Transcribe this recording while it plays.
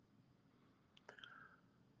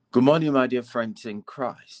Good morning, my dear friends in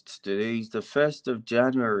Christ. Today is the 1st of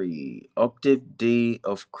January, octave day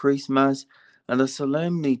of Christmas, and the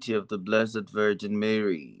solemnity of the Blessed Virgin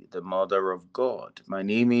Mary, the Mother of God. My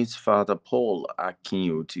name is Fada Paul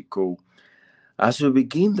Akinotiko. As we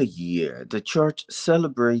begin the year, the Church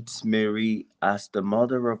celebrates Mary as the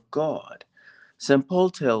Mother of God. St. Paul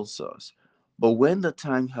tells us, "But when the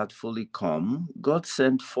time had fully come, God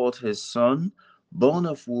sent forth his Son, born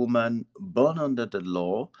of woman, born under the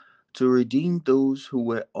law, to redeem those who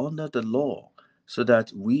were under the law, so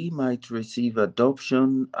that we might receive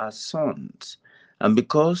adoption as sons. And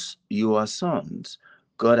because you are sons,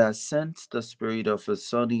 God has sent the Spirit of his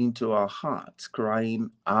Son into our hearts,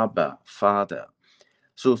 crying, Abba, Father.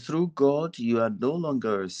 So through God you are no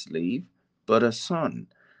longer a slave, but a son,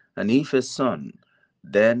 and if a son,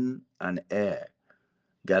 then an heir."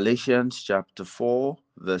 Galatians chapter 4,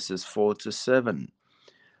 verses 4 to 7.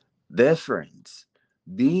 Dear friends,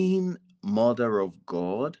 being Mother of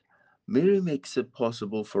God, Mary makes it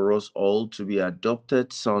possible for us all to be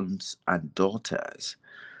adopted sons and daughters.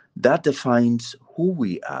 That defines who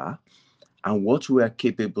we are and what we are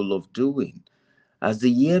capable of doing. As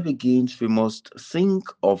the year begins, we must think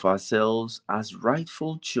of ourselves as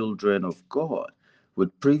rightful children of God,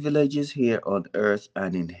 with privileges here on earth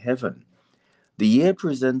and in heaven. The year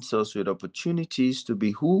presents us with opportunities to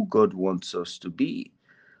be who God wants us to be.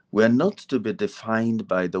 We are not to be defined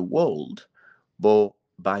by the world, but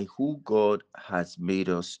by who God has made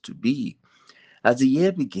us to be. As the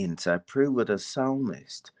year begins, I pray with the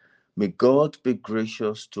psalmist, may God be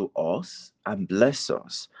gracious to us and bless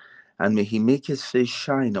us, and may he make his face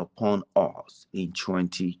shine upon us in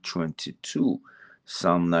 2022.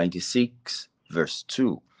 Psalm 96, verse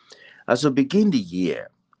 2. As we begin the year,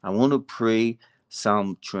 I want to pray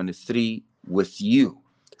Psalm 23 with you,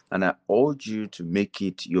 and I urge you to make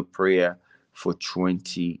it your prayer for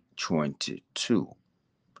 2022.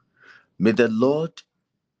 May the Lord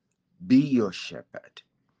be your shepherd.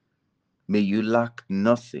 May you lack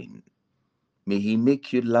nothing. May he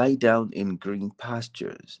make you lie down in green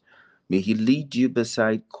pastures. May he lead you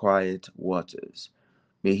beside quiet waters.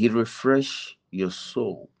 May he refresh your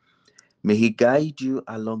soul. May he guide you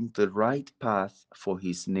along the right path for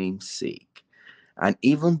his name's sake. And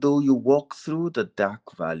even though you walk through the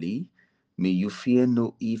dark valley, may you fear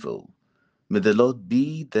no evil. May the Lord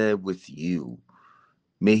be there with you.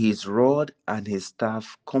 May his rod and his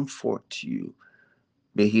staff comfort you.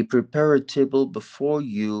 May he prepare a table before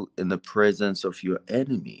you in the presence of your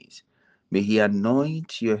enemies. May he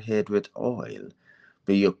anoint your head with oil.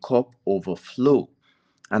 May your cup overflow.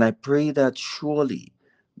 And I pray that surely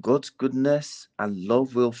God's goodness and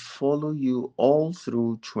love will follow you all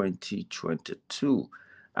through 2022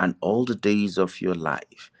 and all the days of your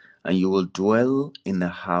life. And you will dwell in the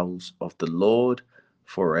house of the Lord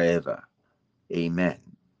forever. Amen.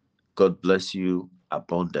 God bless you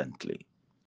abundantly.